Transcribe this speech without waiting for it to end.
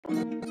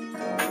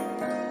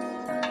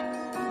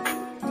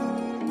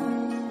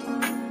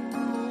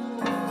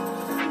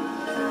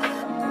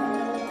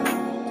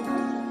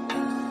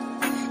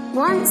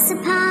Once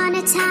upon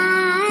a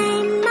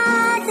time,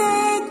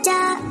 Mother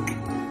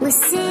Duck was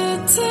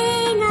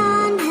sitting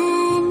on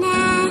her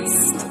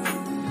nest.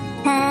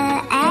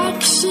 Her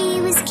egg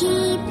she was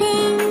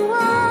keeping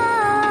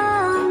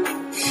warm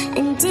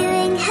and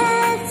doing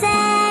her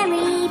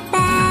very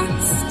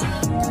best.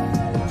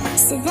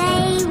 So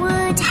they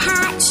would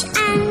hatch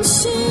and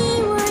she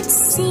would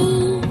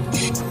see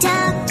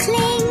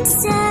ducklings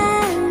so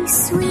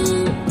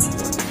sweet.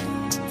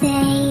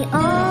 They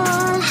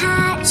all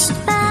hatched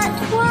but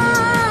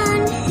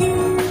one who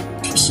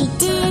she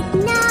did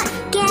not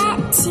get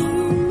to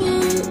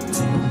meet.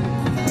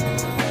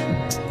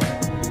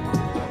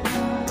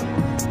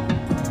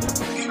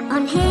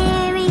 On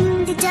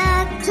hearing the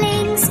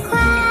ducklings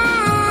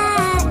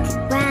quack,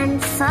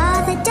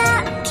 Grandfather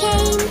Duck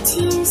came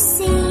to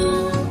see.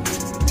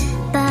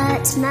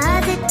 But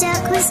Mother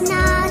Duck was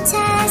not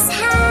as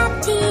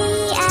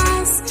happy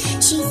as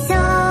she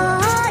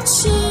thought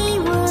she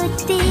would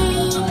be.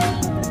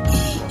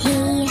 He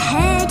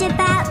heard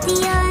about the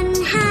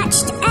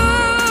unhatched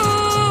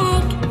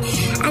egg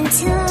and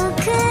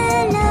took a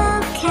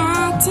look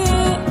at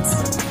it.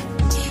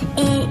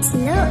 It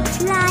looked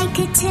like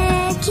a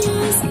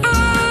turkey's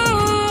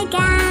egg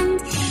and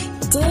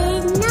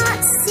did not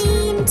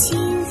seem to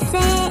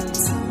fit.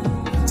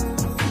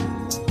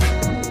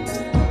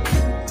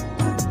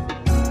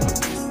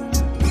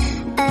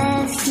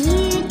 A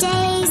few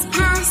days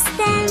passed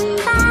them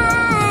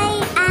by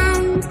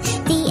and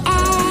the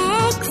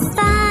egg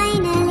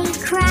finally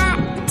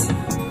cracked.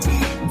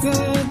 The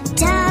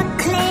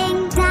duckling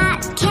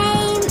that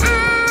came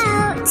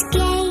out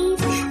gave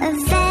a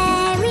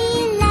very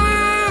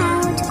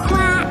loud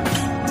quack.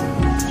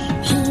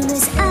 He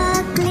was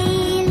ugly,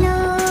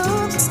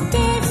 looked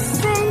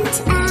different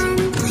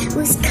and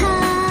was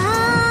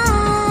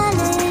coloured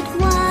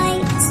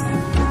white.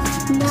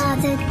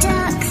 Mother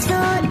Duck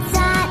thought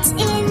that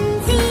in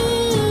the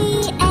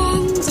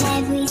end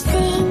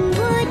everything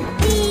would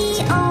be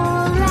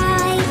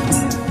alright.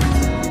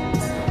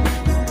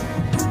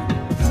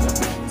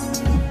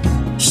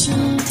 She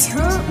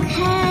took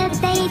her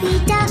baby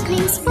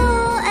ducklings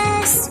for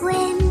a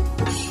swim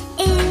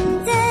in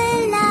the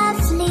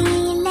lovely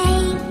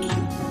lake.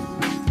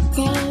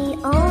 They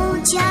all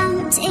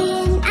jumped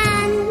in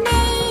and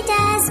made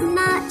as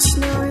much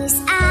noise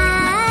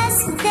as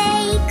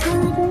they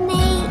could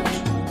make.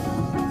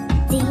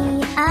 The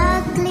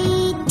ugly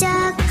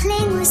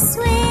duckling was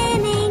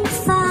swimming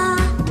far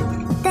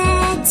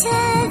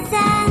better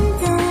than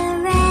the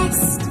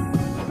rest.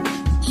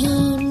 He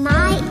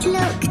might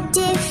look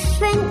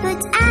different,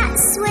 but at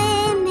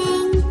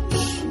swimming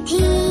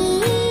he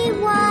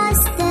was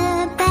the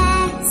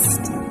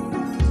best.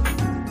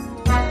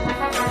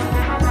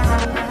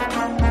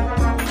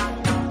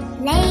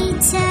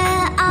 Later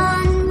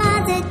on,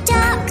 Mother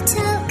Duck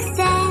took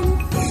them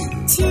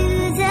to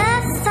the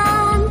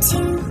farm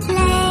to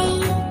play.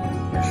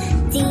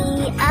 The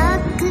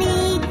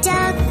ugly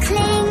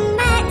duckling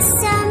met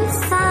some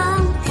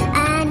farm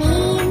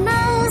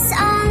animals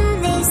on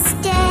this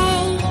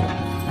day,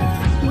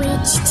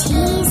 which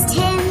teased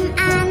him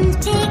and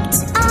picked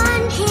on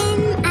him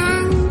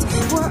and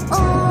were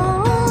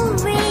all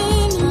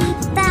really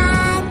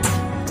bad.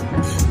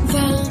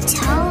 They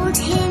told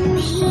him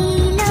he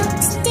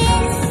looked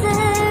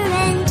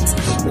different,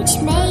 which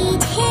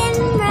made him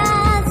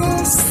rather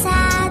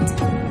sad.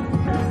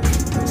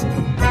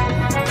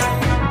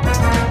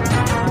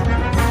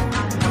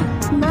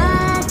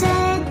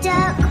 Mother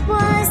Duck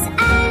was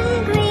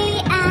angry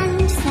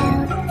and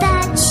felt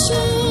that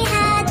she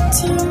had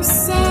to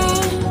say,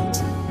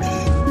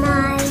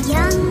 "My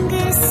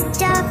youngest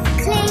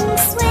duckling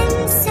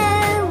swims so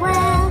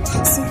well,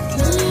 so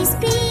please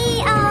be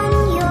on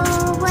your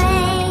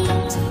way.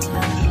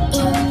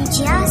 In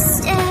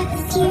just a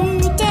few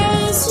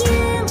days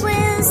you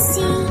will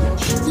see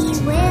he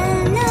will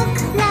look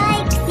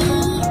like the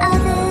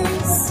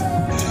others.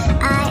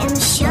 I am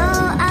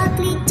sure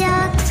Ugly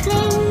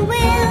Duckling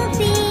will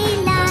be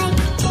like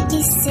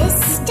his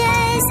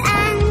sisters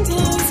and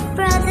his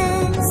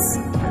brothers."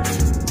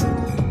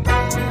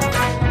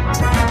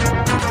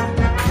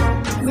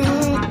 The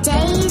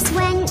days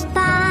went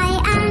by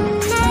and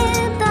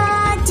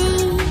nobody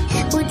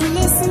would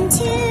listen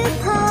to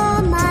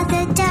poor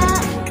Mother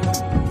Duck.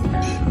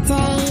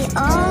 They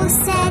all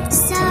said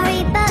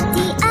sorry, but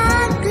the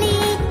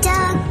ugly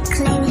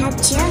duckling had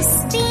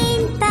just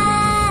been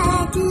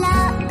bad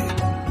luck.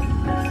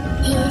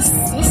 His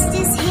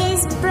sisters,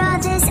 his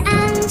brothers,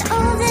 and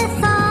all the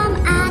farm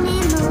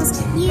animals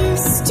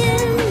used to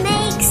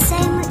make so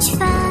much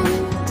fun.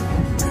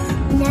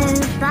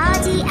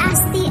 Nobody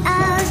asked the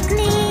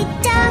ugly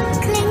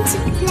duckling to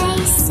play,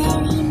 so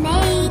he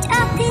made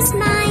up his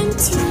mind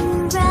to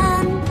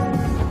run.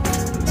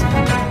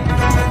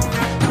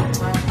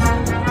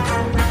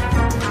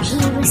 He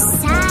was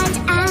sad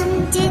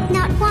and did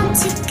not want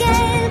to go,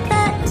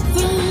 but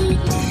the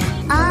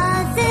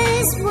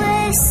others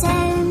were so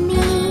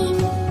mean.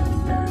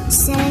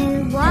 So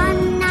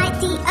one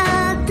night the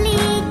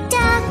ugly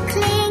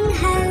duckling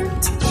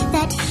hoped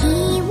that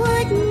he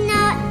would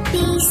not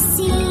be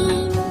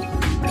seen.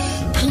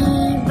 He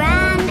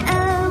ran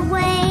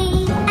away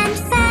and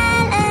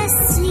fell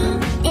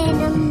asleep in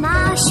a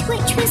marsh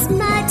which was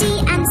muddy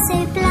and so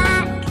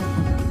black.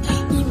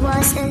 He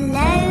was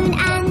alone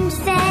and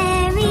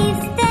very,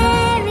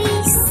 very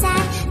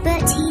sad,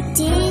 but he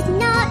did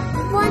not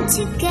want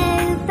to go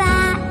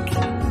back.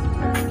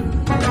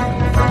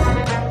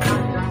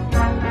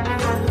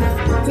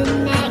 The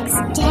next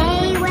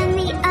day when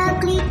the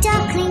ugly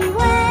duckling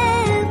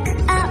woke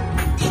up,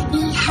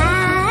 he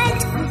had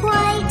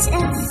quite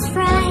a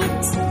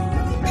fright.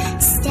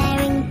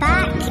 Staring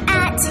back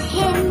at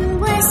him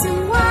were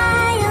some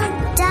wild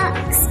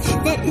ducks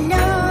that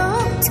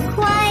looked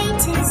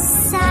quite a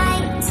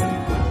sight.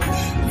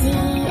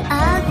 The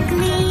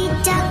ugly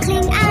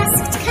duckling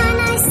asked, "Can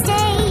I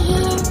stay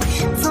here?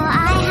 For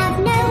I have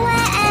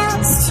nowhere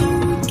else to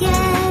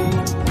go."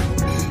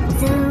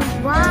 The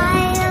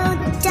wild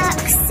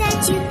duck said,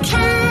 "You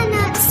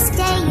cannot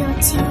stay, you're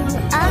too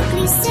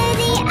ugly, so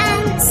the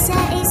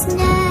answer is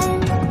no."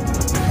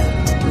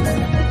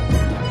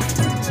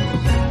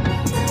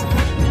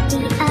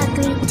 The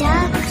ugly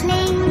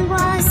duckling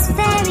was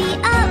very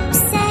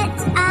upset.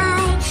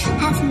 "I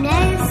have no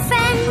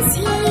friends,"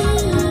 he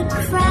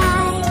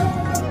cried.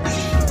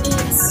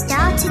 It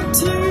started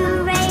to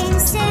rain,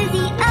 so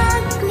the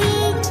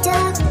ugly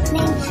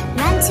duckling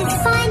ran to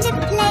find a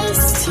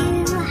place to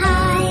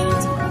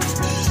hide.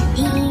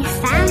 He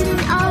found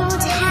an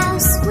old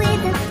house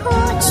with a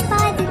porch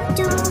by the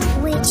door,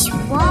 which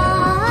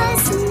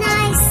was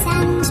nice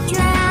and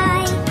dry.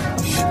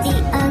 The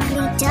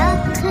ugly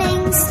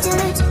duckling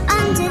stood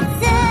under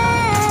the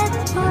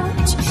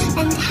porch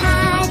and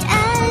had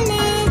a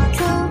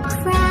little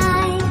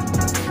cry.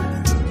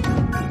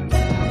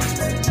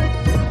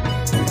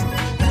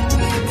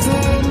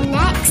 The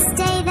next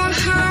day the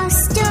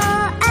house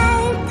door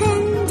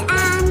opened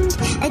and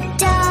a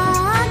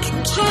dog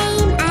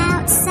came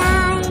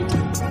outside.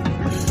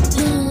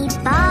 He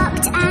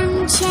barked and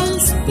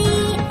chased the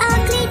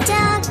ugly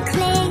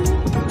duckling,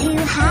 who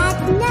had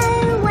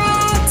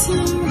nowhere to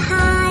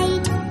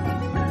hide.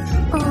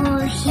 All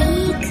he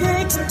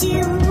could do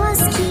was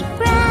keep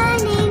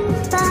running,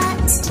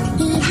 but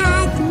he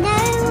had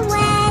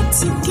nowhere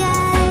to go.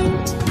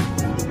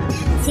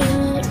 The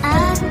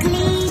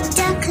ugly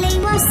duckling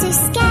was so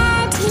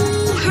scared he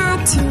had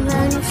to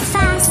run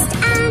fast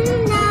and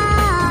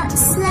not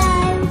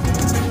slow.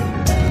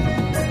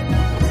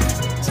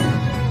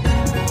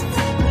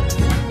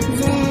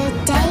 The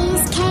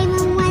days came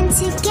and went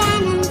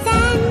again, and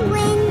then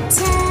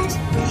winter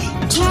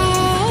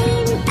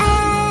came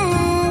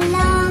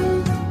along.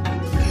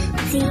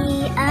 The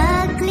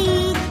ugly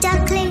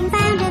duckling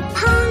found a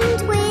pond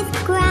with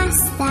grass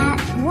that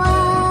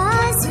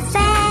was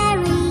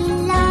very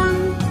long.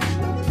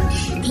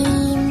 He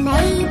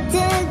made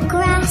the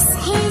grass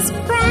his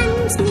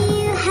brand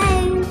new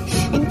home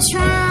and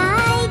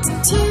tried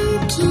to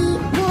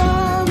keep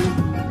warm.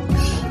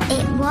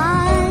 It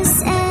was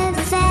a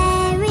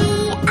very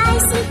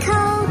icy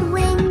cold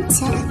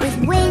winter with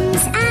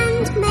winds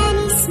and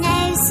many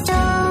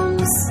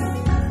snowstorms.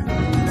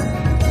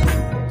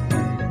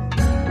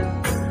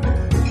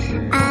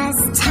 As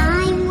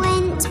time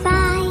went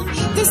by,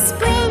 the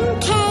spring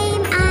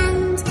came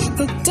and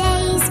the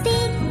days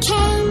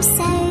became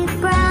so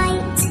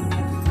bright.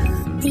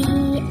 The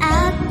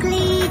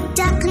ugly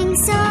duckling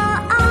saw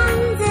on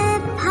the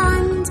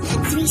pond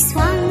 3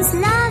 swans,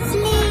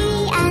 lovely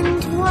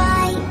and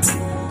white.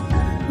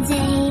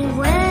 They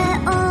were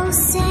all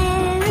so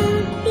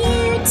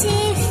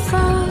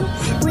beautiful,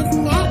 with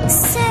necks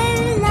so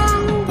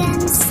long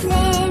and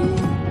slim.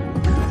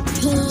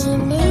 He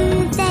knew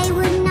they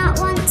would not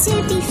want to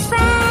be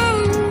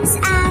friends,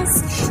 as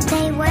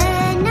they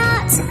were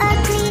not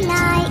ugly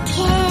like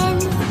him.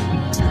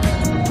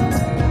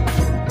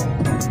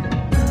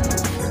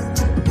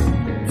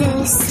 The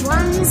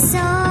swans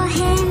saw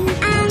him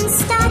and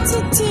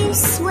started to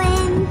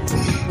swim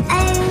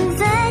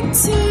over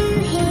to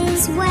his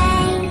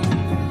way.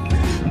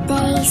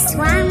 They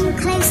swam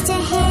close to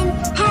him.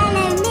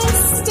 "Hello,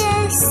 Mr.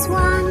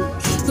 Swan,"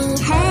 he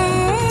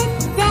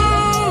heard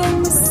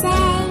them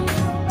say.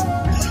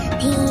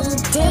 He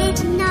did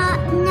not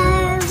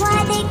know why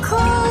they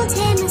called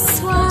him a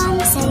swan,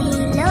 so he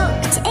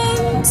looked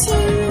into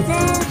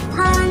the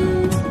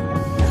pond.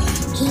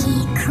 He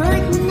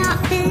could not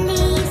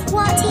believe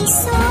what he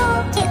saw.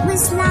 It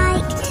was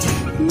like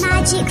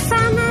magic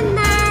from a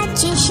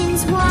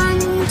magician's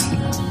wand.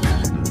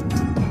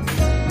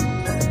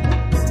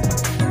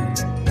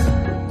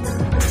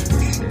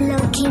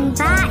 Looking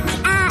back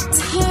at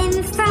him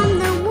from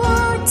the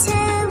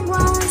water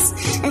was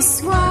a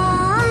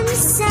swan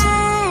so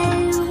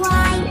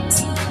white.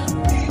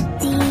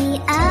 The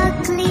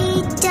ugly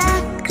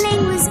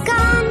duckling was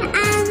gone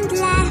and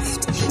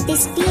left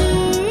this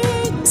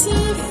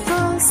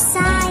beautiful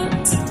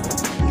sight.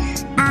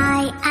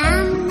 I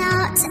am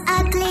not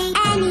ugly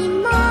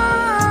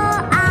anymore,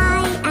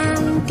 I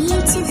am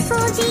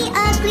beautiful, the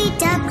ugly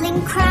duckling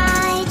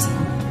cried.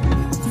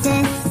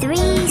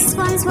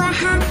 swans were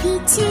happy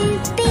to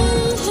be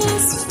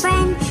his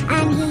friend,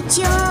 and he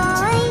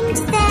joined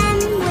them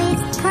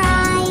with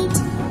pride.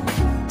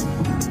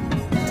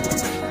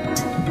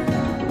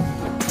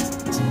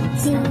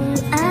 The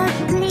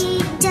ugly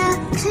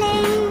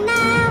duckling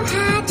now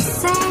had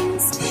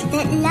friends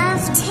that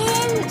loved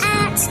him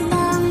at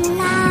long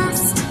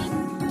last.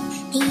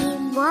 He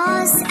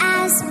was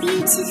as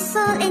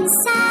beautiful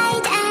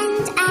inside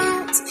and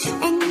out,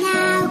 and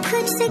now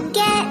could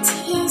forget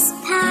his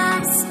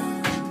past.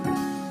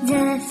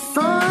 The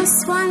 4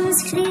 swans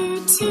flew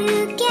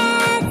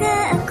together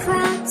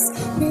across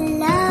the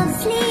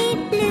lovely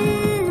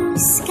blue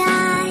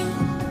sky.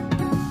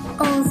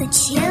 All the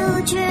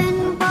children